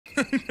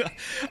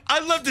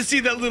I'd love to see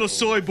that little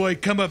soy boy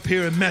come up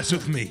here and mess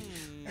with me.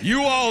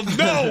 You all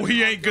know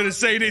he ain't gonna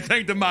say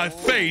anything to my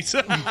face.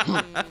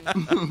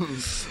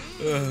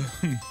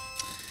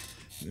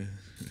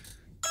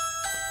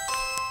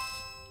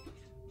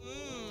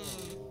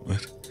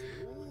 What?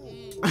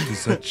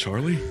 Is that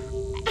Charlie?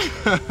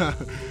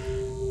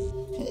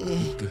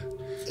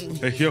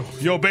 Hey,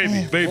 yo,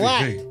 baby,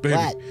 What? hey, baby.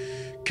 What?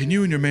 Can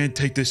you and your man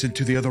take this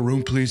into the other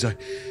room, please? I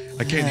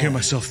can't hear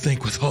myself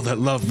think with all that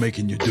love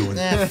making you're doing.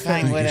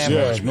 Fine, whatever.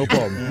 Yeah, no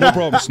problem. No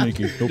problem,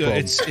 Sneaky. No problem.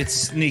 It's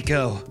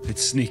Sneako.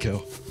 It's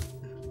Sneako.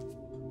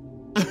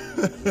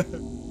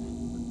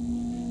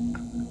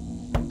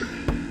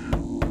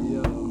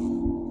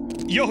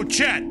 Yo,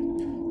 chat.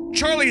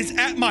 Charlie is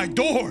at my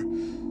door.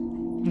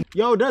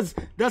 Yo, does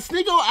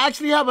Sneako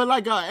actually have a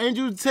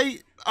Andrew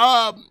Tate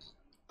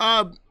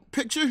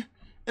picture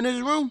in his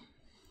room?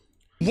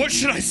 What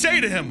should I say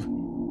to him?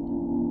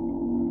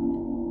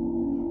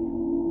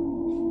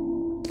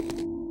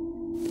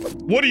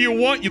 What do you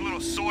want, you little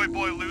soy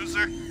boy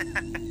loser?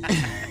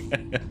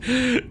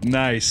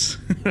 Nice.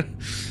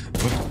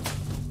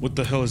 What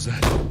the hell is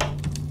that?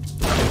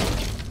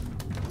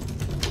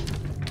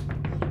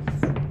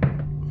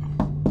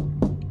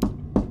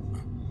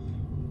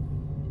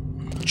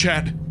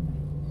 Chad.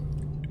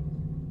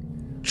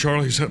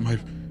 Charlie's at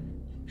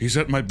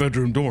my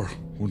bedroom door.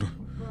 What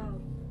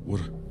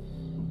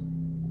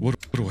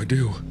do I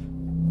do?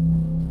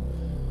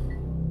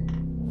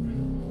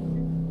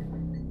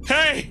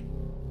 Hey!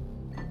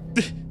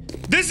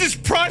 This is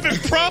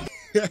private property.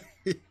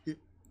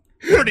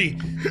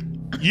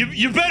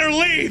 You better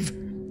leave.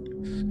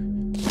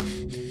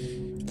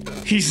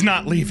 He's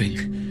not leaving.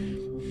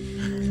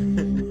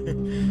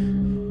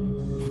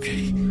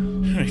 Okay.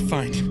 All right,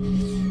 fine.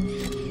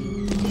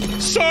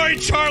 Sorry,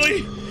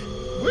 Charlie.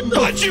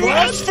 But you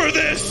asked for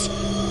this.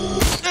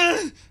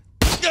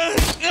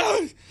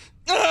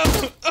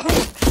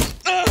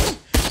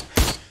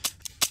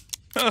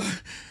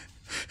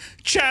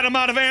 Chad, I'm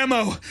out of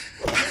ammo.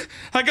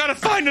 I gotta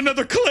find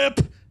another clip.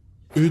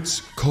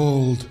 It's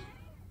called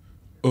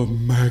a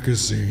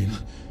magazine.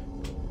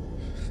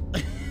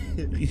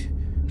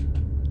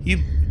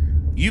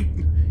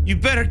 You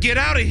better get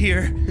out of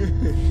here.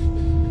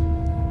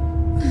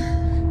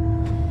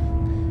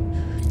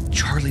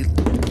 Charlie,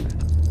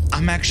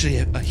 I'm actually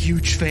a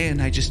huge fan.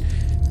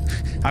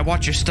 I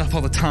watch your stuff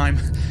all the time.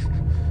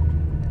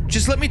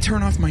 Just let me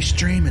turn off my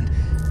stream and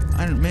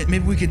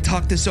maybe we can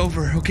talk this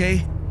over,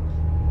 okay?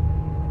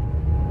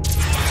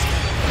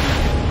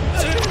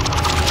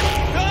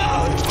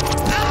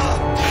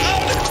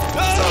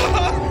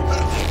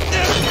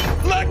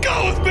 Let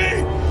go of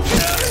me!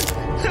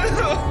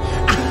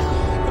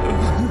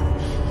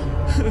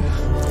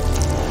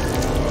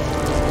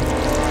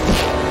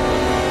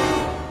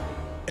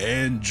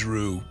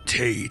 Andrew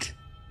Tate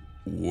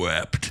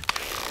wept.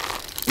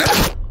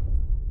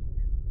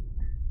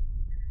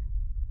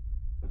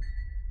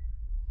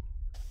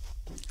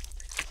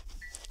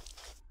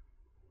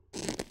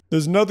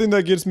 There's nothing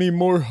that gets me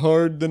more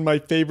hard than my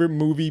favorite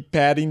movie,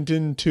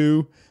 Paddington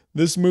 2.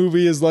 This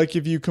movie is like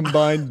if you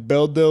combined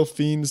Belle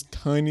Delphine's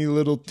tiny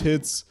little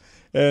tits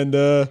and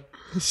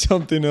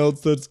something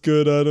else that's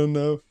good, I don't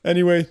know.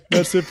 Anyway,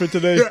 that's it for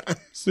today.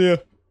 See ya.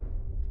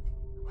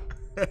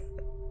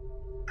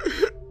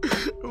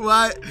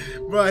 Why?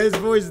 Bro, his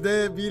voice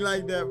did be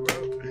like that, bro.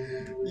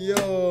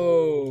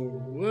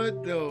 Yo,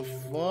 what the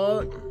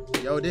fuck?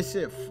 Yo, this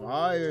shit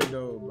fire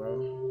though,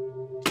 bro.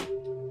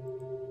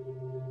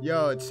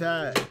 Yo,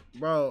 chat,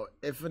 bro,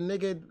 if a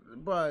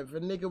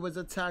nigga was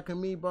attacking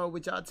me, bro,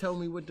 would y'all tell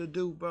me what to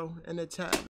do, bro, in the chat?